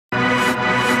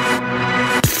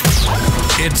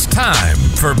It's time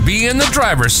for Be in the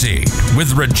Driver's Seat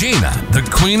with Regina, the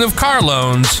Queen of Car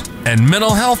Loans, and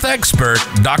mental health expert,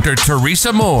 Dr.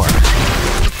 Teresa Moore.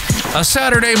 A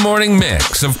Saturday morning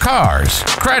mix of cars,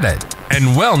 credit, and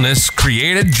wellness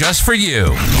created just for you.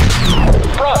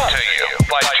 Brought to you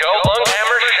by Joe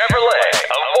Lunghammer Chevrolet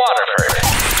of Waterford.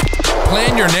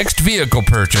 Plan your next vehicle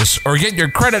purchase or get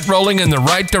your credit rolling in the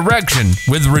right direction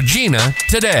with Regina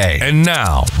today. And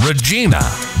now, Regina,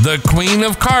 the Queen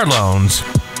of Car Loans,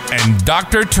 and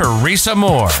Dr. Teresa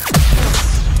Moore.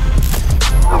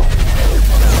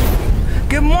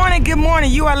 Good morning, good morning.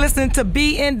 You are listening to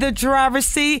Be in the Driver's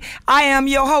Seat. I am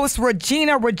your host,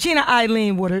 Regina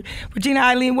Eileen Woodard. Regina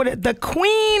Eileen Woodard, the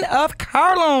Queen of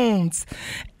Car Loans.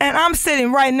 And I'm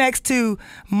sitting right next to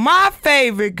my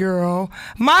favorite girl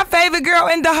in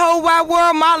the whole wide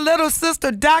world, my little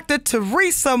sister, Dr.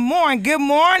 Teresa Moore. Good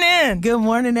morning. Good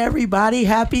morning, everybody.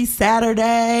 Happy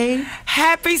Saturday.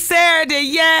 Happy Saturday,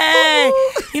 yay.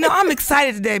 Woo. You know, I'm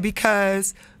excited today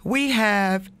because we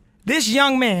have this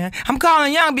young man. I'm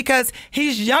calling young because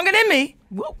he's younger than me.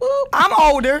 Whoop, whoop. I'm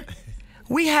older.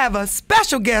 We have a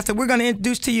special guest that we're going to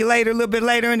introduce to you later, a little bit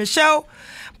later in the show.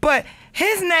 But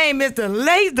his name is the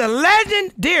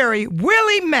legendary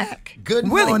Willy Mac. Good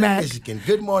morning, Michigan.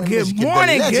 Good morning,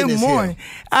 Michigan. Good morning.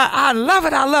 I love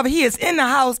it. I love it. He is in the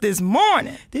house this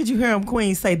morning. Did you hear him,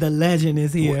 Queen, say the legend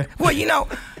is here? Well, you know,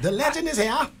 the legend is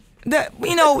here.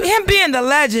 Him being the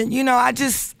legend, you know,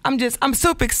 I'm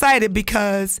super excited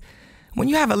because when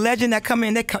you have a legend that come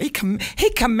in, he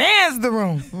commands the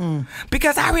room.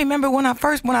 Because I remember when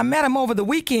I met him over the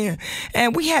weekend,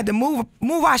 and we had to move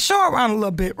our show around a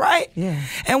little bit, right? Yeah.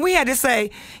 And we had to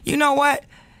say, you know what?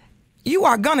 You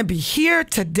are gonna be here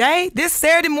today, this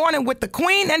Saturday morning, with the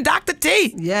Queen and Dr.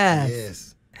 T. Yes.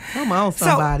 Come on,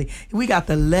 somebody. We got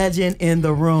the legend in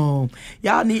the room.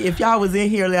 If y'all was in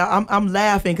here, I'm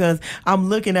laughing because I'm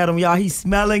looking at him, y'all. He's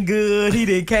smelling good. He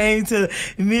done came to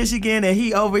Michigan and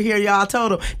he over here, y'all. I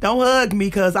told him, don't hug me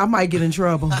because I might get in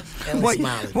trouble. Well,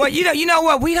 you know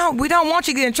what? We don't want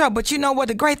you to get in trouble, but you know what?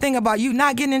 The great thing about you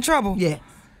not getting in trouble? Yeah.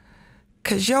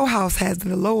 Because your house has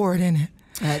the Lord in it.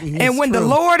 And when the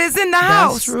Lord is in the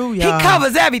house, true, he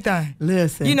covers everything.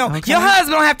 Listen, you know, your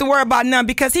husband don't have to worry about nothing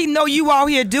because he know you out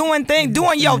here doing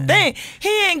your thing.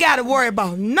 He ain't got to worry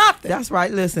about nothing. That's right.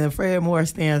 Listen, Fred Moore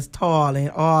stands tall in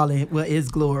all his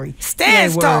glory.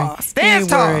 Stands tall.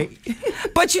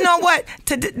 But you know what?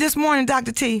 This morning,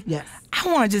 Dr. T, yes. I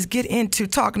want to just get into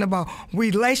talking about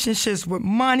relationships with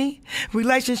money,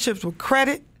 relationships with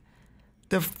credit,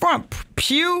 the front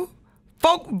pew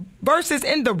folk versus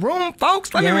in the room,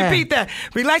 folks. Let me repeat that.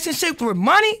 Relationships with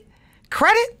money,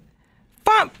 credit,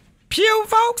 front pew,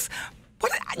 folks.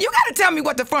 You got to tell me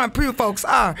what the front pew folks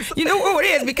are. You know who it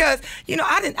is because you know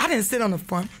I didn't sit on the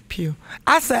front pew.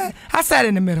 I sat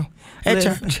in the middle at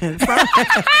church.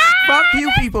 Front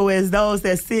pew people is those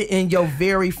that sit in your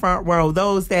very front row,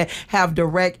 those that have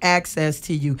direct access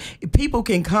to you. People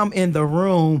can come in the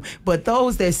room, but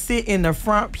those that sit in the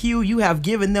front pew, you have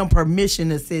given them permission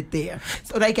to sit there.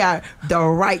 So they got the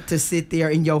right to sit there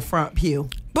in your front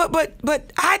pew. But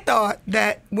I thought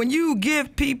that when you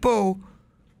give people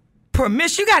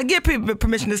permission, you got to give people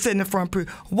permission to sit in the front pew.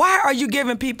 Why are you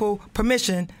giving people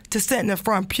permission to sit in the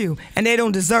front pew and they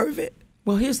don't deserve it?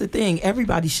 Well, here's the thing.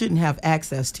 Everybody shouldn't have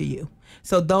access to you.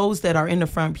 So those that are in the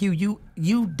front pew,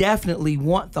 you definitely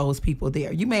want those people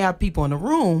there. You may have people in the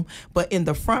room, but in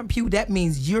the front pew, that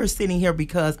means you're sitting here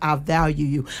because I value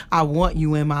you. I want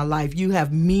you in my life. You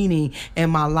have meaning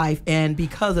in my life. And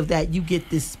because of that, you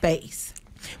get this space.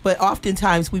 But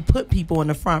oftentimes we put people in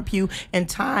the front pew and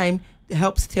time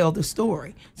helps tell the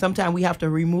story. Sometimes we have to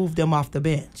remove them off the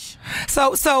bench.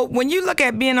 So when you look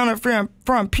at being on the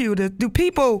front pew, do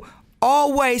people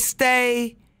always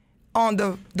stay on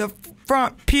the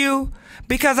front pew?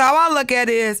 Because how I look at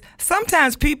it is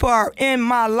sometimes people are in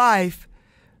my life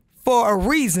for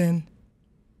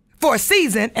a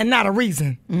season and not a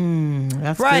reason.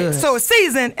 That's right. Good. So a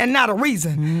season and not a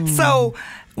reason. So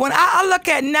when I look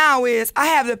at now is I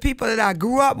have the people that I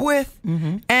grew up with,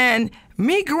 and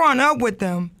me growing up with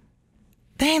them,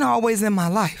 they ain't always in my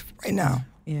life right now.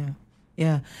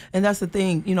 Yeah. And that's the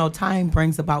thing, you know, time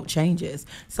brings about changes.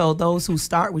 So those who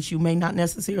start with you may not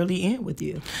necessarily end with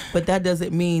you. But that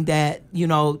doesn't mean that, you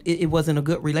know, it wasn't a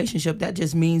good relationship. That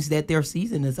just means that their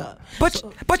season is up.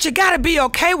 But you got to be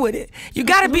okay with it. You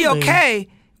got to be okay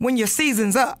when your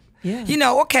season's up. Yeah. You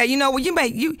know, okay, you know, well,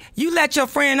 you let your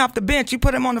friend off the bench, you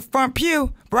put him on the front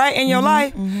pew, right, in your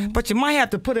life, but you might have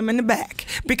to put them in the back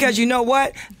because you know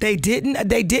what? They didn't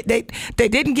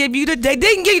give you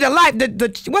the life.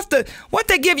 What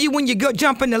they give you when you go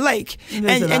jump in the lake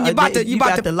and you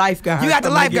got the lifeguard. You got the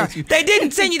lifeguard. They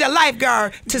didn't send you the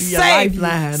lifeguard to save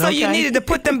you, so you needed to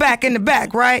put them back in the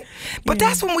back, right? But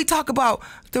that's when we talk about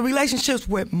the relationships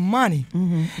with money.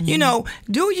 You know,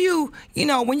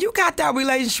 when you got that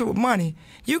relationship with money,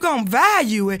 you're going to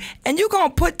value it and you're going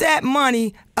to put that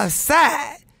money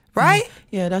aside, right?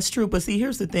 Yeah, that's true. But see,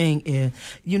 here's the thing is,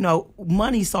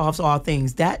 money solves all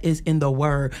things. That is in the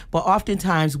word. But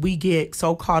oftentimes we get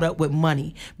so caught up with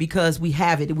money because we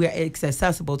have it. It's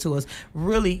accessible to us.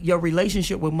 Really, your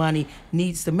relationship with money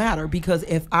needs to matter because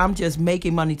if I'm just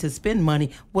making money to spend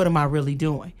money, what am I really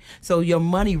doing? So your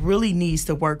money really needs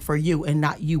to work for you and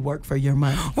not you work for your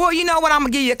money. Well, you know what? I'm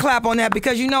going to give you a clap on that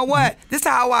because you know what? This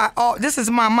is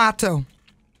my motto.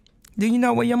 Do you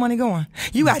know where your money going?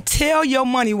 You got to tell your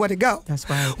money where to go. That's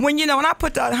right. When I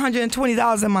put that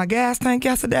 $120 in my gas tank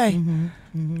yesterday,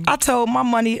 I told my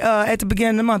money at the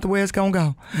beginning of the month where it's going to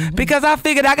go. Because I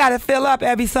figured I got to fill up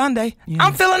every Sunday. Yeah.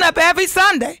 I'm filling up every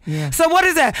Sunday. Yeah. So what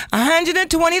is that?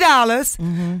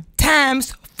 $120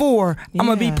 times 4. I'm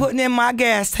going to be putting in my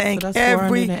gas tank so that's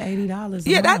every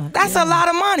 $480 that's a lot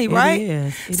of money, right?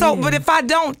 It is. But if I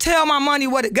don't tell my money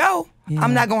where to go,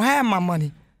 I'm not going to have my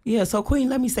money. Yeah, so Queen,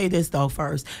 let me say this though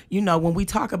first. When we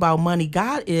talk about money,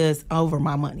 God is over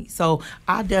my money. So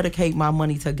I dedicate my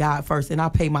money to God first and I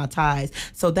pay my tithes.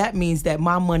 So that means that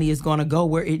my money is going to go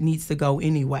where it needs to go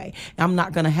anyway. I'm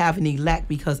not going to have any lack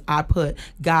because I put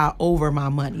God over my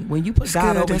money. When you put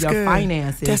God over your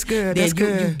finances, then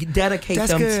you dedicate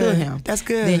them to Him. That's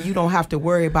good. Then you don't have to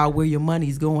worry about where your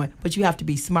money's going, but you have to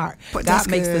be smart. God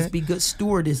makes us be good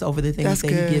stewardess over the things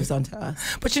that He gives unto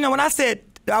us. But when I said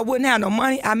I wouldn't have no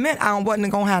money, I meant I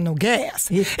wasn't going to have no gas.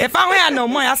 If I don't have no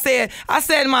money, I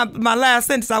said in my last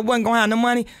sentence I wasn't going to have no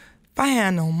money. If I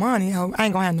had no money, I ain't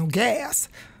going to have no gas,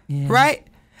 right?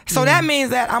 So that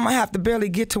means that I'm going to have to barely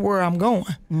get to where I'm going.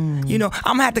 I'm going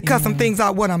to have to cut some things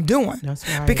out what I'm doing. That's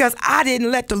right. Because I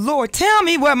didn't let the Lord tell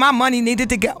me where my money needed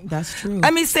to go. That's true.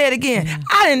 Let me say it again.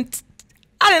 I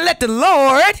didn't let the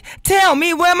Lord tell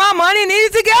me where my money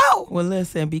needed to go. Well,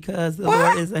 listen, because the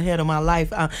Lord is ahead of my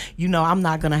life, I'm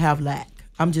not going to have lack.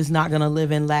 I'm just not going to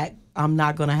live in lack. I'm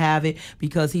not going to have it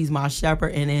because He's my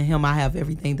shepherd, and in Him I have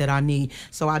everything that I need.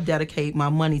 So I dedicate my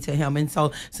money to Him. And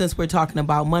so since we're talking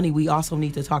about money, we also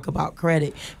need to talk about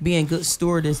credit, being good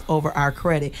stewardess over our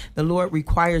credit. The Lord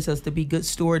requires us to be good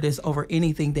stewardess over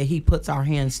anything that He puts our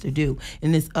hands to do.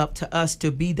 And it's up to us to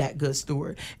be that good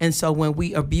steward. And so when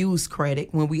we abuse credit,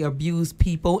 when we abuse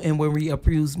people, and when we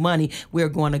abuse money, we're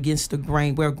going against the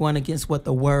grain. We're going against what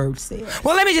the Word says.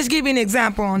 Well, let me just give you an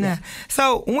example on that.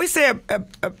 So when we say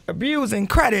abusing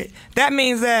credit, that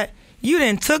means that you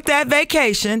then took that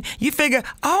vacation. You figure,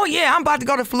 oh yeah, I'm about to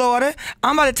go to Florida.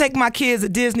 I'm about to take my kids to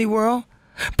Disney World,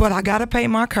 but I got to pay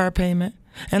my car payment,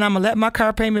 and I'm going to let my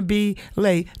car payment be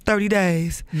late 30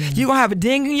 days. You're going to have a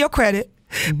ding in your credit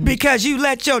because you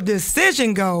let your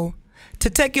decision go to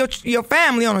take your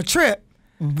family on a trip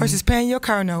versus paying your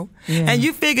car note. And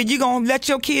you figured you're going to let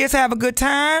your kids have a good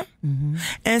time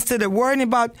instead of worrying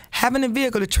about having a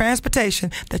vehicle, the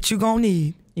transportation that you're going to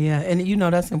need. Yeah, and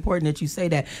that's important that you say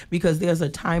that because there's a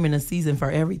time and a season for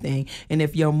everything. And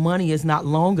if your money is not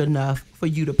long enough for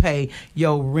you to pay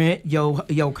your rent,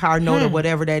 your car note or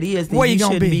whatever that is, then you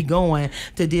shouldn't be going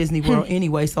to Disney World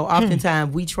anyway. So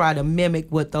oftentimes we try to mimic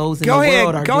what those in the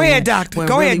world are doing. Go ahead, Doctor.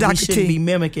 Go ahead, Dr. We shouldn't be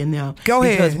mimicking them. Go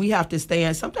ahead. Because we have to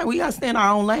sometimes we got to stay in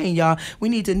our own lane, y'all. We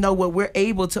need to know what we're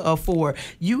able to afford.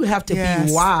 You have to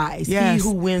be wise. He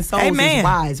who wins souls is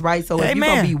wise, right? So if you're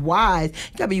going to be wise,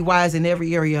 you got to be wise in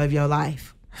every area of your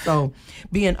life. So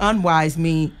being unwise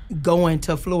means going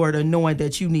to Florida knowing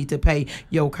that you need to pay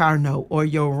your car note or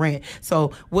your rent.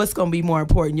 So what's going to be more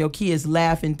important? Your kids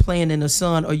laughing, playing in the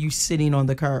sun, or you sitting on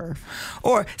the curb?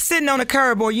 Or sitting on the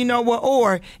curb, or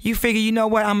or you figure, I'm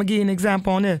going to give you an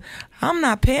example on this. I'm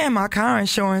not paying my car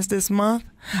insurance this month.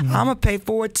 I'm going to pay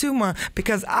for it 2 months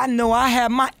because I know I have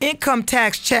my income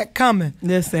tax check coming.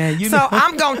 Listen,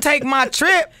 I'm going to take my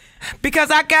trip because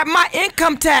I got my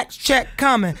income tax check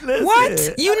coming. Listen.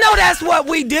 What? That's what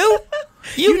we do.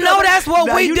 That's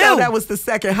what we do. That was the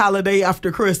second holiday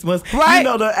after Christmas. Right.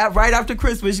 Right after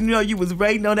Christmas, you was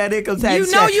waiting on that income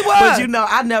tax check. You was. But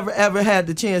I never ever had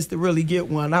the chance to really get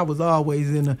one. I was always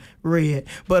in the red.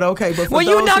 But okay. But for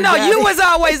you was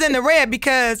always in the red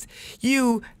because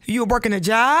you were working a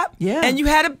job. Yeah. And you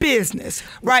had a business.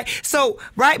 Right. So,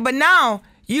 but now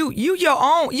you your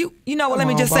own. You know what? Let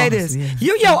me just say this. Yeah.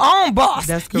 You your own boss.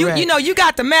 That's correct. You know you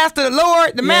got the master, the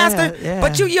Lord, the master,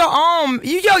 but you your own.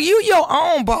 You your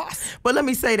own boss. But let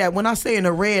me say that when I say in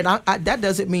the red, that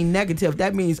doesn't mean negative.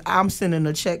 That means I'm sending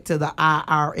a check to the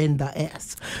IR and the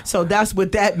S. So that's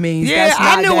what that means. Yeah, that's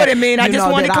I knew what it means. I just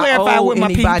wanted to clarify with my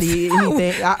people.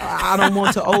 Anything. I don't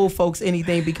want to owe folks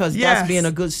anything because that's being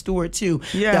a good steward too.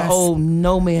 Yes. To owe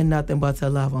no man nothing but to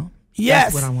love him.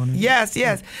 Yes. That's what I want to do.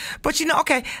 Yes. But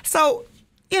okay, so,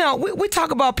 we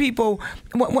talk about people.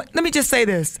 Let me just say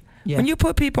this. Yeah. When you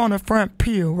put people on the front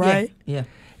pew, right? Yeah.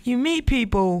 You meet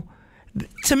people.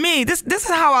 To me, this is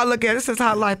how I look at it. This is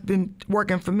how life been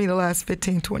working for me the last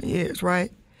 15, 20 years,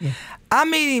 right? Yeah. I'm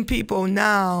meeting people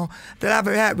now that I've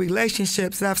had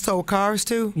relationships that I've sold cars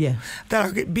to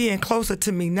that are being closer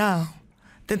to me now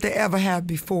than they ever have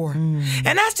before. And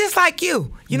that's just like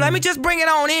you. Let me just bring it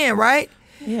on in, right?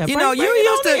 Yeah, you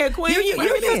used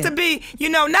to be,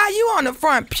 now you on the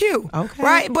front pew,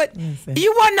 right? But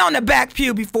you wasn't on the back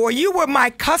pew before. You were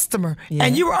my customer,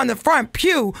 and you were on the front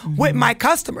pew with my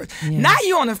customers. Now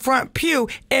you on the front pew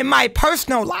in my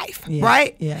personal life,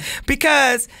 right? Yeah.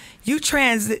 Because you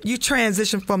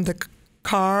transition from the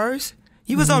cars.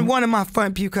 You was on one of my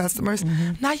front pew customers.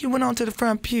 Now you went on to the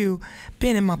front pew,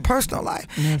 being in my personal life.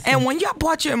 And when y'all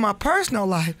brought you in my personal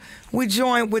life, we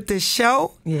joined with this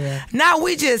show. Yeah. Now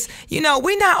we just, we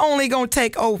not only gonna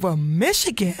take over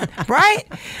Michigan, right?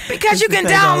 Because you can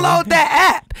download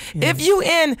that app. If you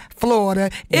in Florida,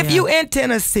 if you in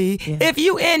Tennessee, if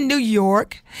you in New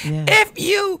York, if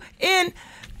you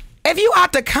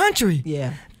out the country,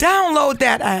 download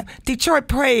that app. Detroit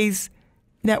Praise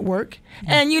Network.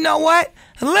 And you know what?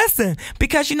 Listen,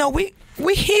 because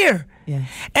we here. Yeah.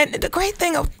 And the great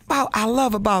thing I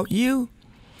love about you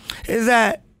is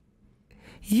that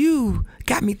you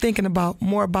got me thinking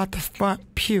more about the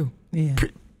front pew. Yeah.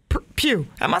 Pew.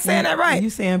 Am I saying that right?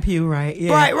 You saying pew right.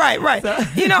 Yeah. Right. So.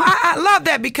 I love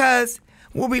that because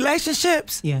with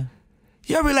relationships,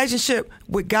 your relationship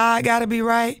with God got to be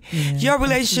right. Yeah, your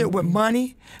relationship with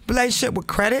money, relationship with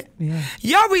credit. Yeah.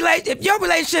 If your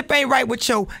relationship ain't right with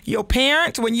your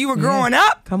parents when you were growing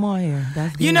up. Come on here.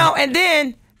 That's good. And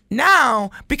then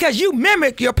now, because you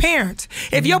mimic your parents.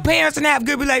 If your parents didn't have a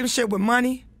good relationship with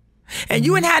money, and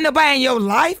you ain't had nobody in your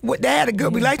life that had a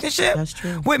good relationship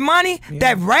with money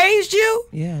that raised you.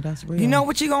 Yeah, that's real. You know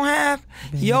what you gonna have?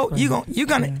 You're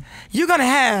gonna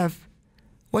have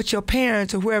what your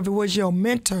parents or whoever was your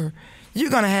mentor, you're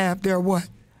going to have their what?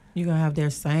 You're going to have their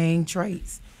same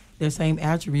traits, their same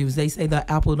attributes. They say the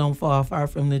apple don't fall far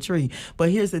from the tree.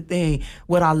 But here's the thing.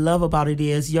 What I love about it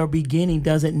is your beginning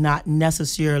doesn't not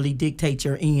necessarily dictate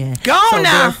your end. Go on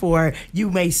now. Therefore, you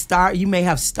may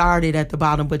have started at the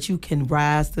bottom, but you can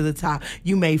rise to the top.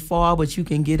 You may fall, but you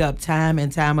can get up time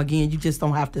and time again. You just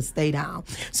don't have to stay down.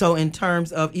 So in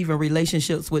terms of even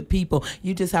relationships with people,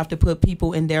 you just have to put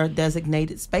people in their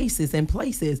designated spaces and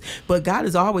places. But God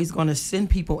is always going to send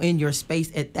people in your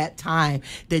space at that time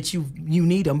that you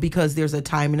need them, because there's a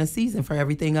time and a season for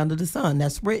everything under the sun.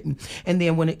 That's written. And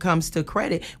then when it comes to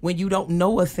credit, when you don't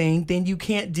know a thing, then you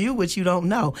can't do what you don't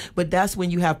know. But that's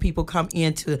when you have people come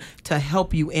in to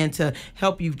help you and to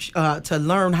help you to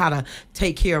learn how to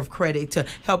take care of credit, to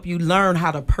help you learn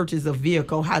how to purchase a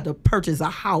vehicle, how to purchase a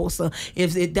house.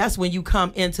 That's when you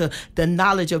come into the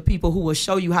knowledge of people who will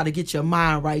show you how to get your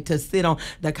mind right, to sit on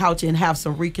the couch and have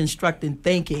some reconstructing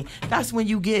thinking. That's when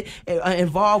you get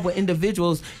involved with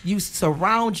individuals. You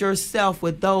surround yourself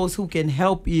with those who can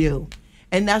help you.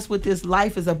 And that's what this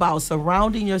life is about,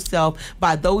 surrounding yourself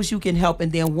by those you can help.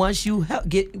 And then once you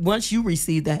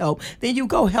receive the help, then you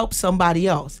go help somebody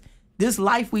else. This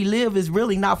life we live is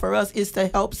really not for us, it's to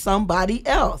help somebody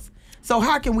else. So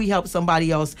how can we help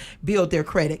somebody else build their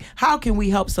credit? How can we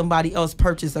help somebody else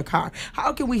purchase a car?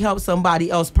 How can we help somebody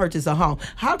else purchase a home?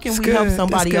 How can we help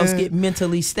somebody else get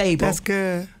mentally stable? That's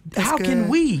good. How can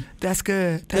we? That's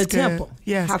good. That's the temple.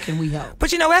 Yes. How can we help? But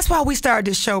that's why we started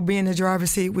this show, Being the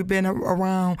Driver's Seat. We've been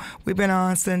around. We've been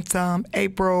on since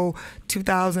April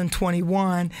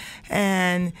 2021.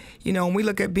 And when we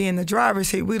look at being the driver's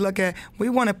seat, we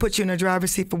want to put you in the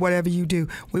driver's seat for whatever you do.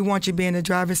 We want you to be in the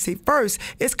driver's seat first.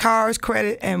 It's cars,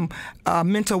 credit, and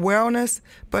mental wellness.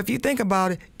 But if you think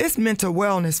about it, it's mental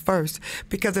wellness first.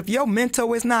 Because if your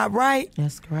mental is not right,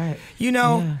 that's correct.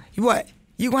 What?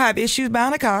 You're going to have issues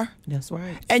buying a car. That's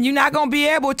right. And you're not going to be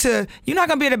able to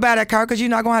buy that car because you're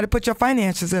not going to have to put your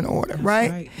finances in order,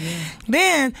 right? Yeah.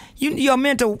 Then your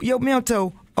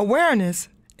mental awareness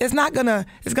it's going to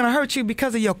hurt you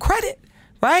because of your credit,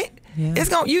 right?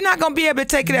 Yeah. You're not going to be able to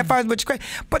take it at first with your credit.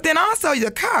 But then also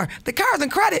the cars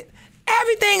and credit,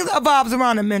 everything evolves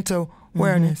around the mental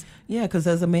awareness. Yeah, because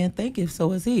as a man thinketh,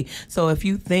 so is he. So if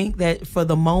you think that for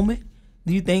the moment,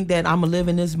 you think that I'm going to live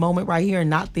in this moment right here and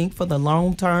not think for the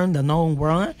long term, the long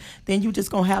run, then you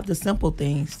just going to have the simple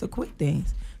things, the quick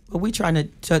things. But we're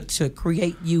trying to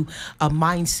create you a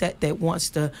mindset that wants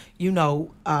to,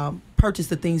 purchase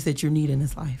the things that you need in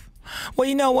this life. Well,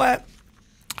 you know what?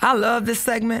 I love this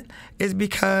segment is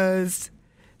because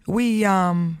we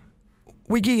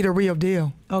give you the real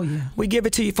deal. Oh, yeah. We give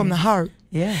it to you from the heart.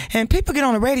 Yeah. And people get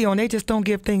on the radio and they just don't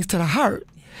give things to the heart.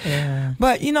 Yeah.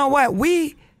 But you know what?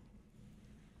 We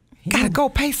got to go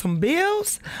pay some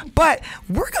bills. But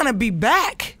we're going to be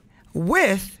back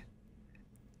with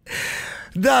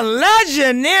the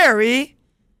legendary,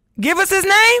 give us his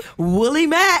name? Willy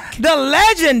Mac. The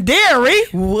legendary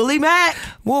Willy Mac.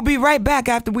 We'll be right back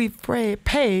after we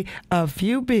pay a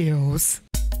few bills.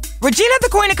 Regina, the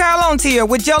Queen of Car Loans here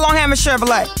with Joe Longhammer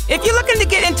Chevrolet. If you're looking to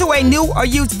get into a new or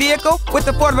used vehicle with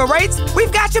affordable rates,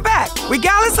 we've got your back.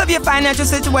 Regardless of your financial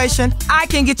situation, I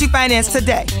can get you financed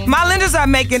today. My lenders are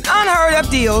making unheard of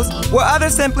deals where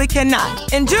others simply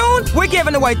cannot. In June, we're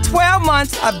giving away 12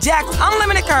 months of Jack's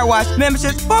Unlimited Car Wash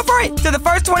memberships for free to the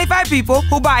first 25 people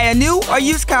who buy a new or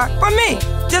used car from me.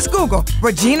 Just Google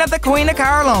Regina, the Queen of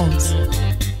Car Loans.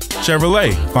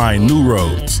 Chevrolet, find new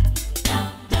roads.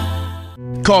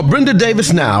 Call Brenda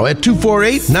Davis now at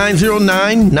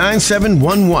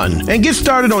 248-909-9711 and get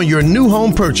started on your new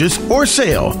home purchase or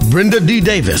sale. Brenda D.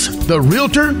 Davis, the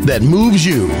realtor that moves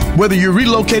you. Whether you're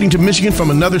relocating to Michigan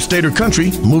from another state or country,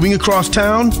 moving across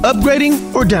town,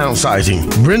 upgrading, or downsizing,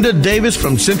 Brenda Davis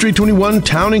from Century 21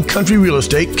 Town and Country Real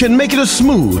Estate can make it a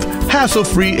smooth,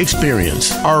 hassle-free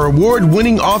experience. Our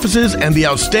award-winning offices and the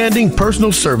outstanding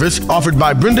personal service offered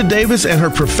by Brenda Davis and her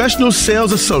professional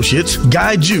sales associates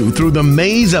guide you through the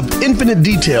maze of infinite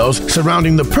details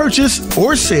surrounding the purchase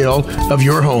or sale of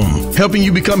your home, helping you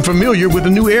become familiar with a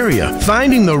new area,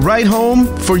 finding the right home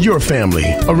for your family,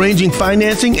 arranging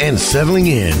financing, and settling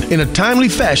in a timely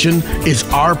fashion is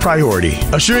our priority.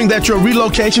 Assuring that your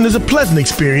relocation is a pleasant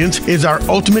experience is our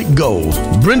ultimate goal.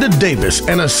 Brenda Davis,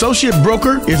 an associate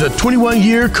broker, is a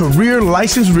 21-year career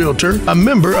licensed realtor, a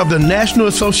member of the National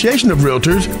Association of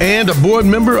Realtors, and a board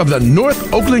member of the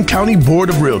North Oakland County Board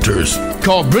of Realtors.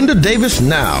 Call Brenda Davis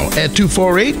now at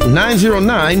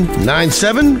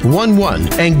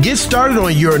 248-909-9711 and get started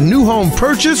on your new home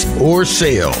purchase or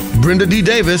sale. Brenda D.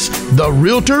 Davis, the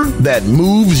realtor that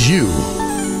moves you.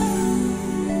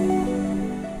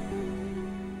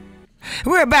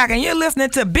 We're back, and you're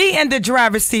listening to Be in the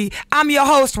Driver's Seat. I'm your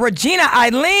host, Regina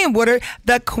Eileen Woodard,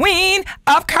 the Queen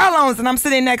of Car Loans, and I'm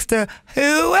sitting next to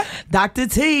who? Dr.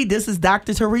 T. This is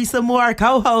Dr. Teresa Moore,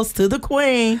 co-host to the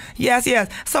Queen. Yes, yes.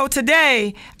 So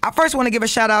today, I first want to give a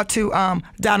shout out to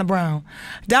Donna Brown.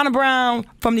 Donna Brown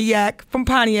from the Yak, from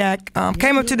Pontiac,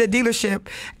 came up to the dealership,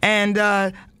 and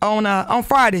on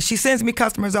Friday, she sends me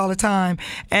customers all the time,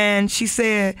 and she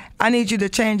said, I need you to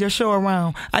change your show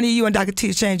around. I need you and Dr. T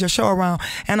to change your show around.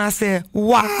 And I said,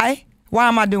 why? Why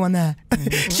am I doing that?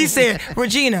 She said,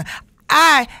 Regina,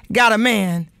 I got a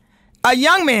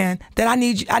young man that I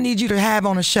need you to have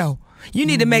on a show. You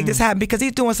need to make this happen because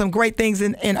he's doing some great things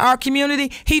in our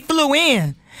community. He flew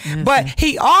in. But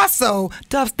he also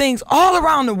does things all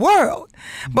around the world.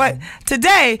 But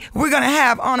today we're going to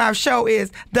have on our show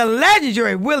is the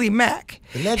legendary Willy Mac.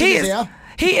 The legend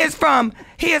he is from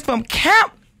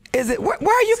Camp. Is it where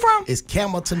are you from? It's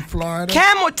Campbellton, Florida.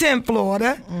 Campbellton,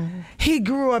 Florida. He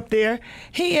grew up there.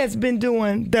 He has been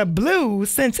doing the blues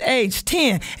since age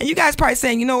 10. And you guys probably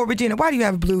saying, you know what, Regina, why do you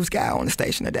have a blues guy on the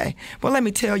station today? Well, let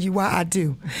me tell you why I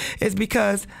do. It's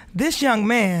because this young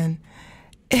man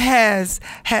has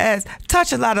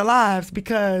touched a lot of lives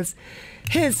because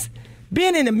his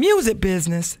being in the music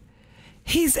business,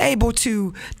 he's able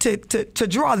to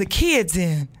draw the kids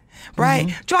in.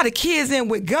 Right? Draw the kids in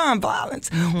with gun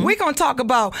violence. We're going to talk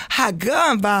about how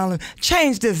gun violence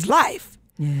changed his life.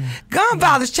 Gun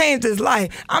violence changed his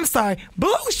life. I'm sorry,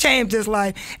 blues changed his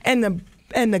life. And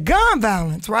the gun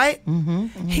violence, right?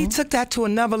 He took that to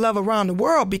another level around the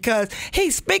world because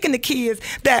he's speaking to kids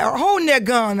that are holding their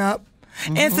gun up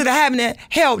instead of having it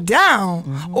held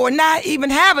down or not even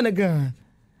having a gun.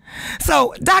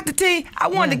 So, Dr. T, I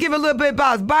wanted to give a little bit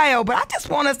about his bio, but I just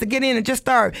want us to get in and just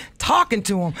start talking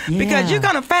to him because you're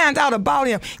going to find out about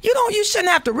him. You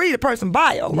shouldn't have to read a person's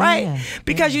bio, right?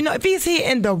 Because, you know, if he's here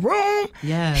in the room,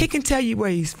 he can tell you where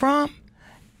he's from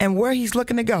and where he's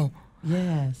looking to go.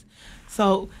 Yes.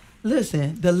 So,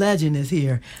 listen, the legend is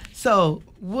here. So,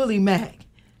 Willy Mac,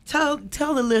 tell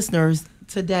the listeners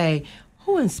today,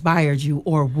 who inspired you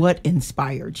or what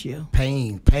inspired you?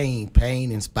 Pain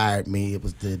inspired me. It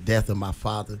was the death of my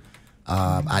father.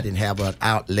 I didn't have an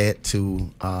outlet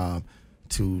to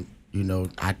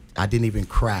I didn't even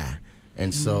cry.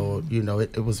 And so,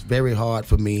 it was very hard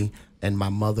for me. And my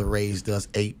mother raised us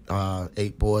eight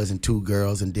boys and 2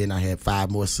 girls, and then I had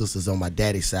 5 more sisters on my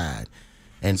daddy's side.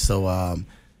 And so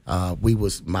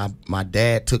my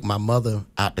dad took my mother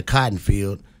out the cotton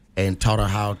field and taught her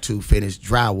how to finish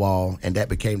drywall, and that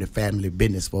became the family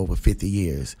business for over 50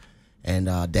 years. And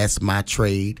that's my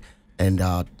trade. And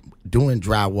doing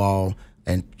drywall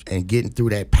and getting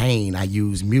through that pain, I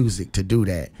used music to do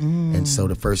that. And so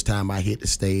the first time I hit the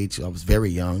stage, I was very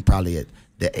young, probably at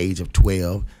the age of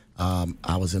 12.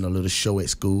 I was in a little show at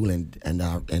school, and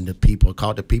the people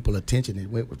caught the people attention,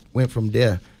 and went from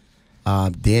there.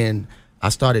 Then I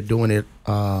started doing it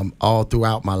all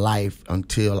throughout my life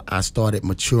until I started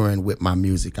maturing with my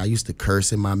music. I used to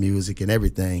curse in my music and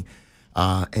everything,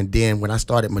 and then when I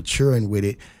started maturing with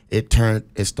it, it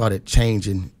started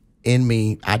changing in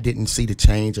me. I didn't see the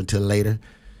change until later.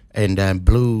 And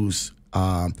blues,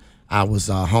 I was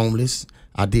homeless.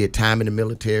 I did time in the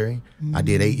military. I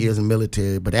did 8 years in the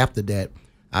military, but after that,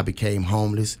 I became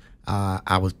homeless.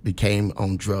 I became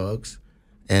on drugs,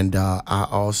 and I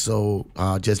also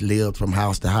just lived from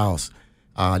house to house.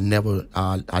 I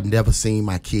never seen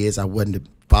my kids. I wasn't the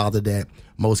father that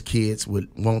most kids would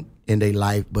want in their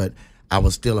life, but I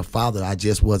was still a father. I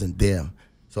just wasn't there.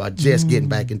 So I just getting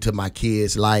back into my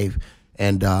kids' life,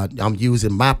 and I'm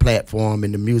using my platform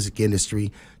in the music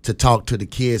industry to talk to the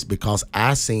kids, because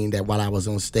I seen that while I was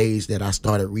on stage that I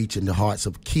started reaching the hearts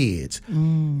of kids.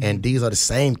 And these are the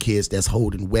same kids that's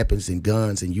holding weapons and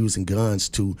guns and using guns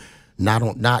to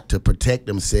not to protect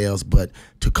themselves, but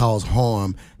to cause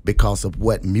harm because of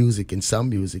what music and some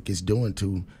music is doing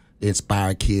to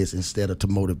inspire kids instead of to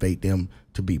motivate them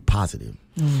to be positive.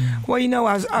 Well,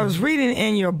 I was reading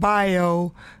in your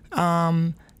bio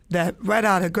that right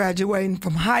out of graduating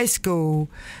from high school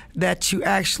that you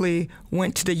actually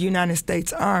went to the United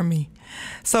States Army.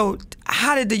 So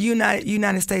how did the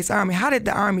United States Army, how did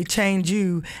the Army change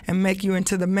you and make you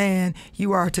into the man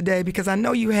you are today? Because I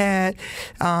know you had,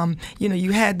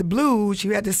 you had the blues,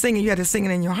 you had the singing, you had the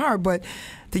singing in your heart, but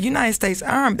the United States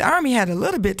Army, the Army had a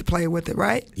little bit to play with it,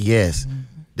 right? Yes.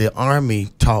 The Army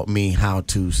taught me how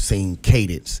to sing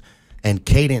cadence. And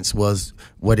cadence was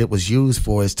what it was used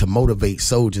for, is to motivate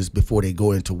soldiers before they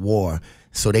go into war.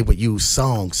 So they would use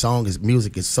song.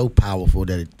 Music is so powerful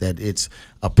that it's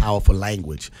a powerful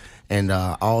language. And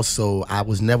also, I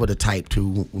was never the type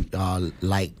to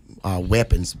like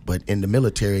weapons, but in the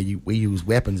military, we use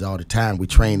weapons all the time. We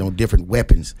train on different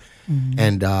weapons,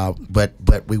 and but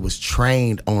we was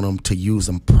trained on them to use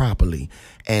them properly,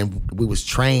 and we was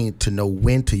trained to know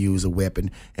when to use a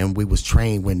weapon, and we was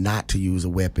trained when not to use a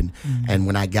weapon. And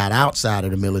when I got outside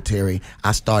of the military,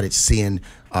 I started seeing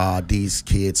these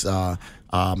kids. I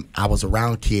was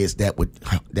around kids that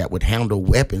would handle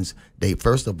weapons. They,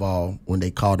 first of all, when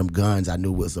they called them guns, I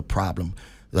knew it was a problem.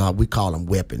 We call them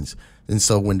weapons. And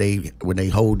so when they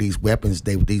hold these weapons,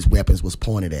 these weapons was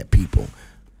pointed at people.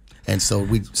 And so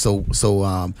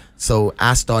so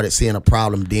I started seeing a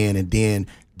problem then, and then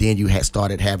you had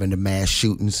started having the mass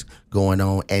shootings going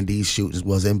on, and these shootings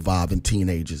was involving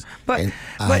teenagers. But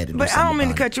I don't mean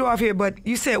to cut you off here, but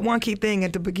you said one key thing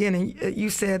at the beginning. You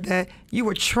said that you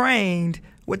were trained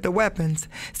with the weapons.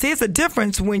 See, it's a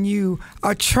difference when you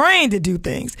are trained to do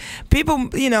things. People,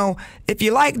 if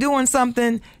you like doing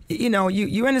something,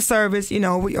 you're in the service,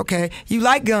 okay, you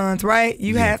like guns, right?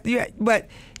 But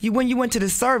when you went to the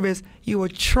service, you were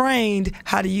trained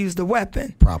how to use the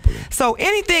weapon properly. So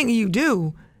anything you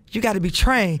do, you got to be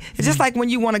trained. It's just like when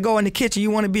you want to go in the kitchen,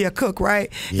 you want to be a cook, right?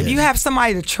 Yes. If you have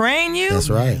somebody to train you, that's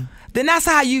right. Then that's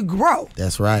how you grow.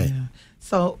 That's right. Yeah.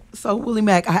 So Willy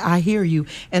Mac, I hear you,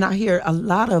 and I hear a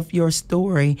lot of your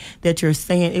story that you're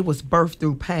saying it was birthed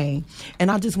through pain. And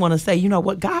I just want to say,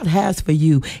 what God has for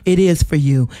you, it is for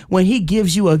you. When he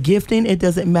gives you a gifting, it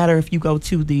doesn't matter if you go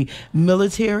to the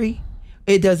military.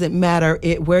 It doesn't matter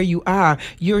where you are.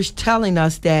 You're telling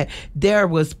us that there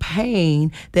was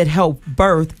pain that helped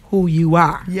birth who you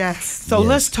are. Yes. So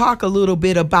let's talk a little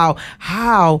bit about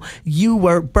how you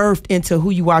were birthed into who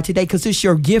you are today, because it's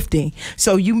your gifting.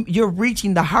 So you're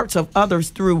reaching the hearts of others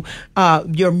through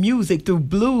your music, through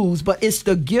blues, but it's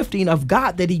the gifting of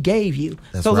God that he gave you.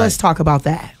 That's so right. Let's talk about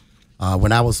that.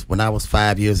 When I was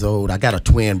 5 years old, I got a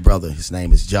twin brother. His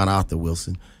name is John Arthur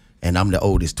Wilson, and I'm the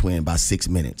oldest twin by 6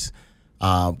 minutes.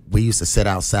 We used to sit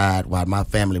outside while my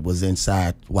family was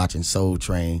inside watching Soul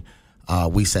Train.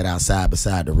 We sat outside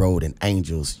beside the road, and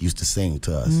angels used to sing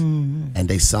to us. And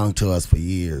they sung to us for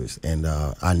years. And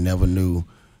I never knew,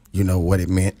 what it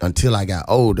meant until I got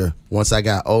older. Once I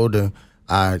got older,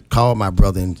 I called my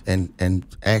brother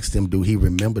and asked him, do he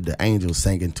remember the angels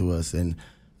singing to us? And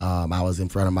I was in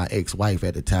front of my ex-wife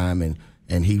at the time,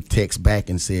 and he texted back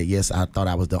and said, yes, I thought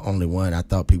I was the only one. I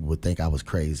thought people would think I was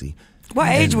crazy. What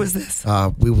age was this?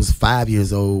 We was 5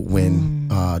 years old when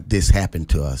this happened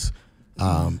to us.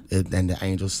 And the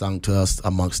angels sung to us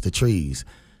amongst the trees.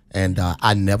 And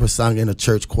I never sung in a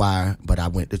church choir, but I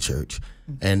went to church.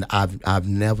 And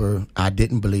I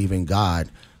didn't believe in God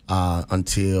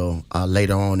until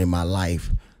later on in my life.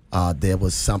 There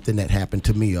was something that happened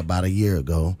to me about a year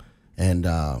ago, and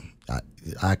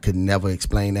I could never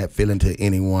explain that feeling to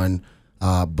anyone.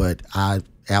 But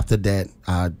after that,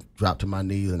 I dropped to my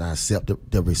knees and I accepted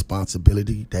the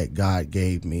responsibility that God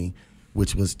gave me,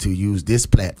 which was to use this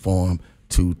platform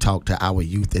to talk to our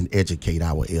youth and educate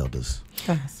our elders.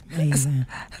 That's amazing.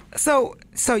 So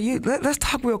let's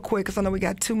talk real quick, because I know we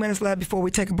got 2 minutes left before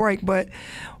we take a break. But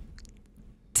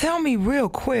tell me real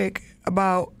quick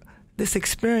about this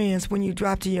experience when you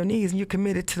dropped to your knees and you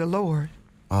committed to the Lord.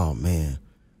 Oh man,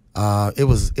 it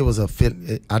was a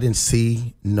fit. I didn't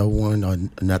see no one or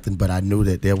nothing, but I knew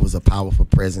that there was a powerful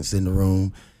presence in the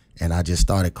room, and I just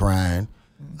started crying.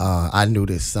 I knew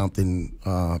there's something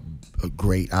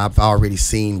great. I've already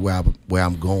seen where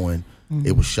I'm going.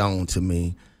 It was shown to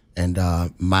me, and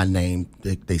my name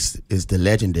is the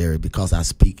legendary because I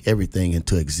speak everything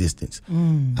into existence.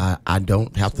 I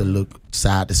don't have to look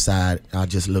side to side. I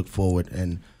just look forward,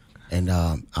 and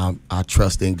I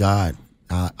trust in God.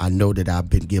 I know that I've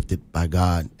been gifted by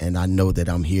God, and I know that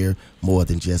I'm here more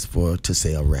than just to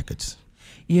sell records.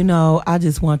 You know, I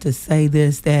just want to say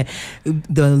this, that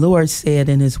the Lord said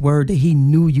in his word that he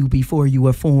knew you before you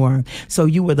were formed. So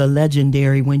you were the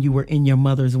legendary when you were in your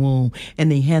mother's womb, and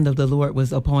the hand of the Lord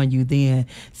was upon you then.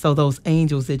 So those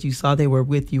angels that you saw, they were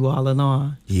with you all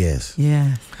along. Yes.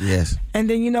 Yes. Yes. And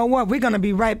then you know what? We're going to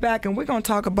be right back, and we're going to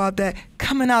talk about that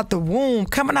coming out the womb,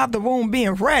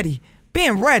 being ready.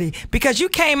 Being ready, because you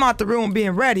came out the room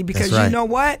being ready, because That's right. You know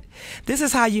what? This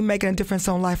is how you're making a difference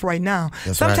on life right now.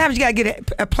 That's Sometimes right. you got to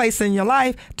get a place in your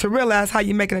life to realize how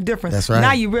you're making a difference. That's right.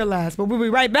 Now you realize. But we'll be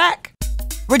right back.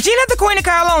 Regina, the Queen of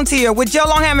Car Loans here with Joe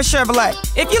Longhammer Chevrolet.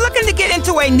 If you're looking to get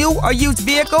into a new or used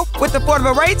vehicle with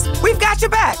affordable rates, we've got your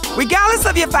back. Regardless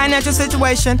of your financial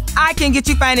situation, I can get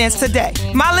you financed today.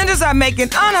 My lenders are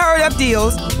making unheard of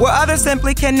deals where others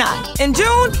simply cannot. In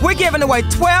June, we're giving away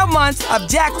 12 months of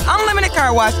Jack's Unlimited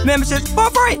Car Wash memberships for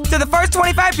free to the first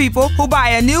 25 people who buy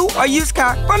a new or used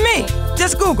car from me.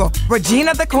 Just Google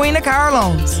Regina, the Queen of Car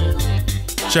Loans.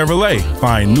 Chevrolet,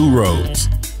 find new roads.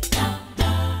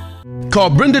 Call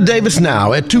Brenda Davis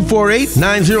now at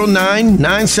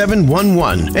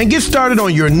 248-909-9711 and get started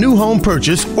on your new home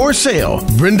purchase or sale.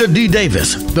 Brenda D.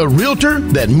 Davis, the realtor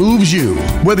that moves you.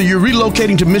 Whether you're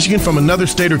relocating to Michigan from another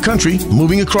state or country,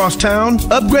 moving across town,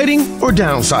 upgrading, or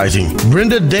downsizing,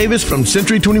 Brenda Davis from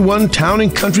Century 21 Town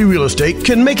and Country Real Estate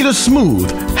can make it a smooth,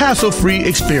 hassle-free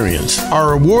experience.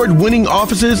 Our award-winning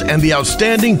offices and the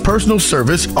outstanding personal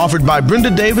service offered by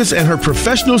Brenda Davis and her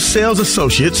professional sales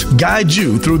associates guide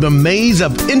you through the maze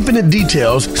of infinite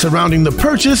details surrounding the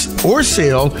purchase or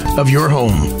sale of your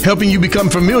home, helping you become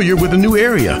familiar with a new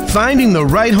area, finding the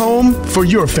right home for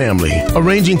your family,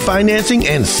 arranging financing,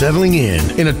 and settling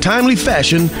in a timely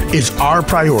fashion is our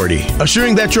priority.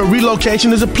 Assuring that your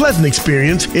relocation is a pleasant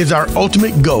experience is our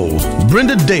ultimate goal.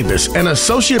 Brenda Davis, an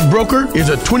associate broker, is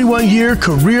a 21-year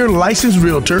career licensed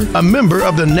realtor, a member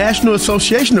of the National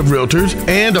Association of Realtors,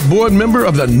 and a board member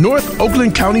of the North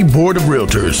Oakland County Board of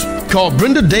Realtors. Call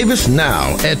Brenda Davis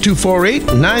now at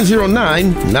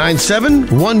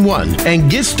 248-909-9711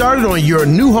 and get started on your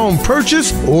new home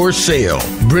purchase or sale.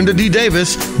 Brenda D.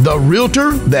 Davis, the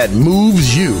realtor that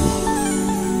moves you.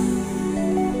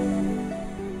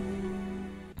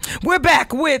 We're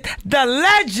back with the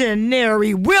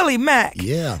legendary Willy Mac.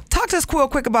 Yeah. Talk to us real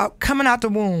quick about coming out the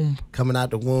womb. Coming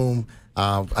out the womb.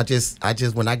 I just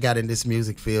when I got in this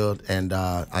music field and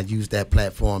I used that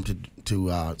platform to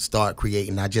start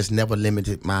creating, I just never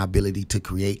limited my ability to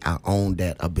create. I owned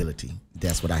that ability.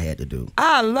 That's what I had to do.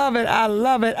 I love it. I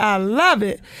love it. I love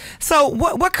it. So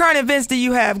what current events do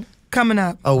you have coming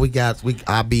up? Oh,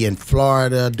 I'll be in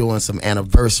Florida doing some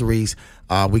anniversaries.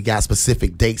 We got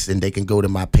specific dates, and they can go to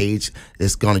my page.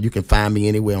 You can find me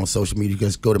anywhere on social media. You can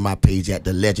just go to my page at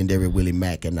the legendary Willy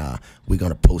Mac, and we're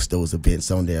gonna post those events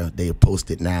on there. They are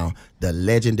posted now. The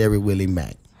legendary Willy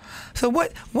Mac. So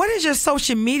what is your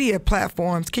social media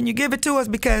platforms? Can you give it to us?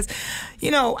 Because,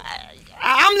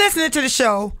 I'm listening to the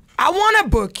show. I want to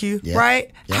book you, Yeah.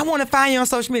 right? Yeah. I want to find you on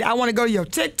social media. I want to go to your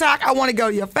TikTok. I want to go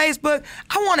to your Facebook.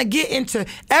 I want to get into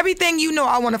everything you know.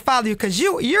 I want to follow you because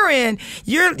you're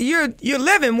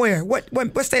living where?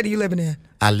 What state are you living in?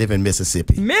 I live in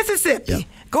Mississippi. Mississippi. Yep.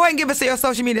 Go ahead and give us your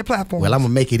social media platform. Well, I'm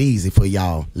gonna make it easy for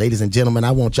y'all, ladies and gentlemen.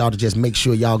 I want y'all to just make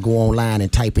sure y'all go online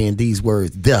and type in these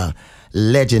words: the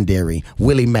legendary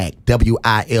Willy Mac,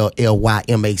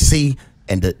 WILLYMAC,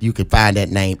 and you can find that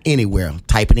name anywhere.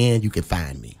 Type it in, you can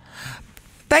find me.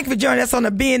 Thank you for joining us on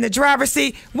the Be in the Driver's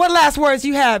Seat. What last words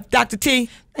you have, Dr. T?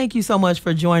 Thank you so much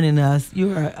for joining us.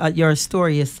 Your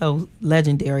story is so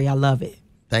legendary. I love it.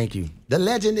 Thank you. The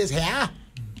legend is here.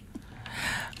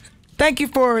 Thank you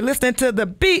for listening to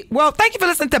thank you for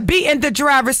listening to Be in the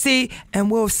Driver's Seat,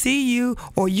 and we'll see you,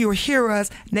 or you'll hear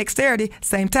us next Saturday,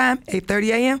 same time, 8:30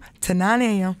 a.m. to 9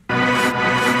 a.m.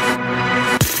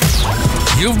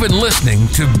 You've been listening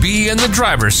to Be in the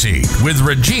Driver's Seat with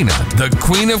Regina, the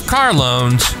Queen of Car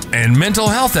Loans, and mental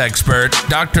health expert,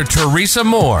 Dr. Teresa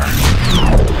Moore.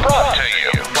 Brought to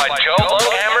you by Joe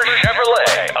Longhammer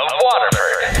Chevrolet of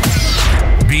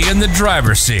Waterford. Be in the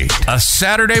Driver's Seat, a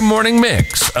Saturday morning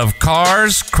mix of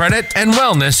cars, credit, and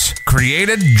wellness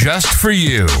created just for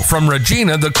you. From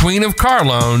Regina, the Queen of Car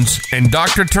Loans, and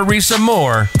Dr. Teresa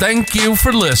Moore, thank you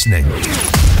for listening.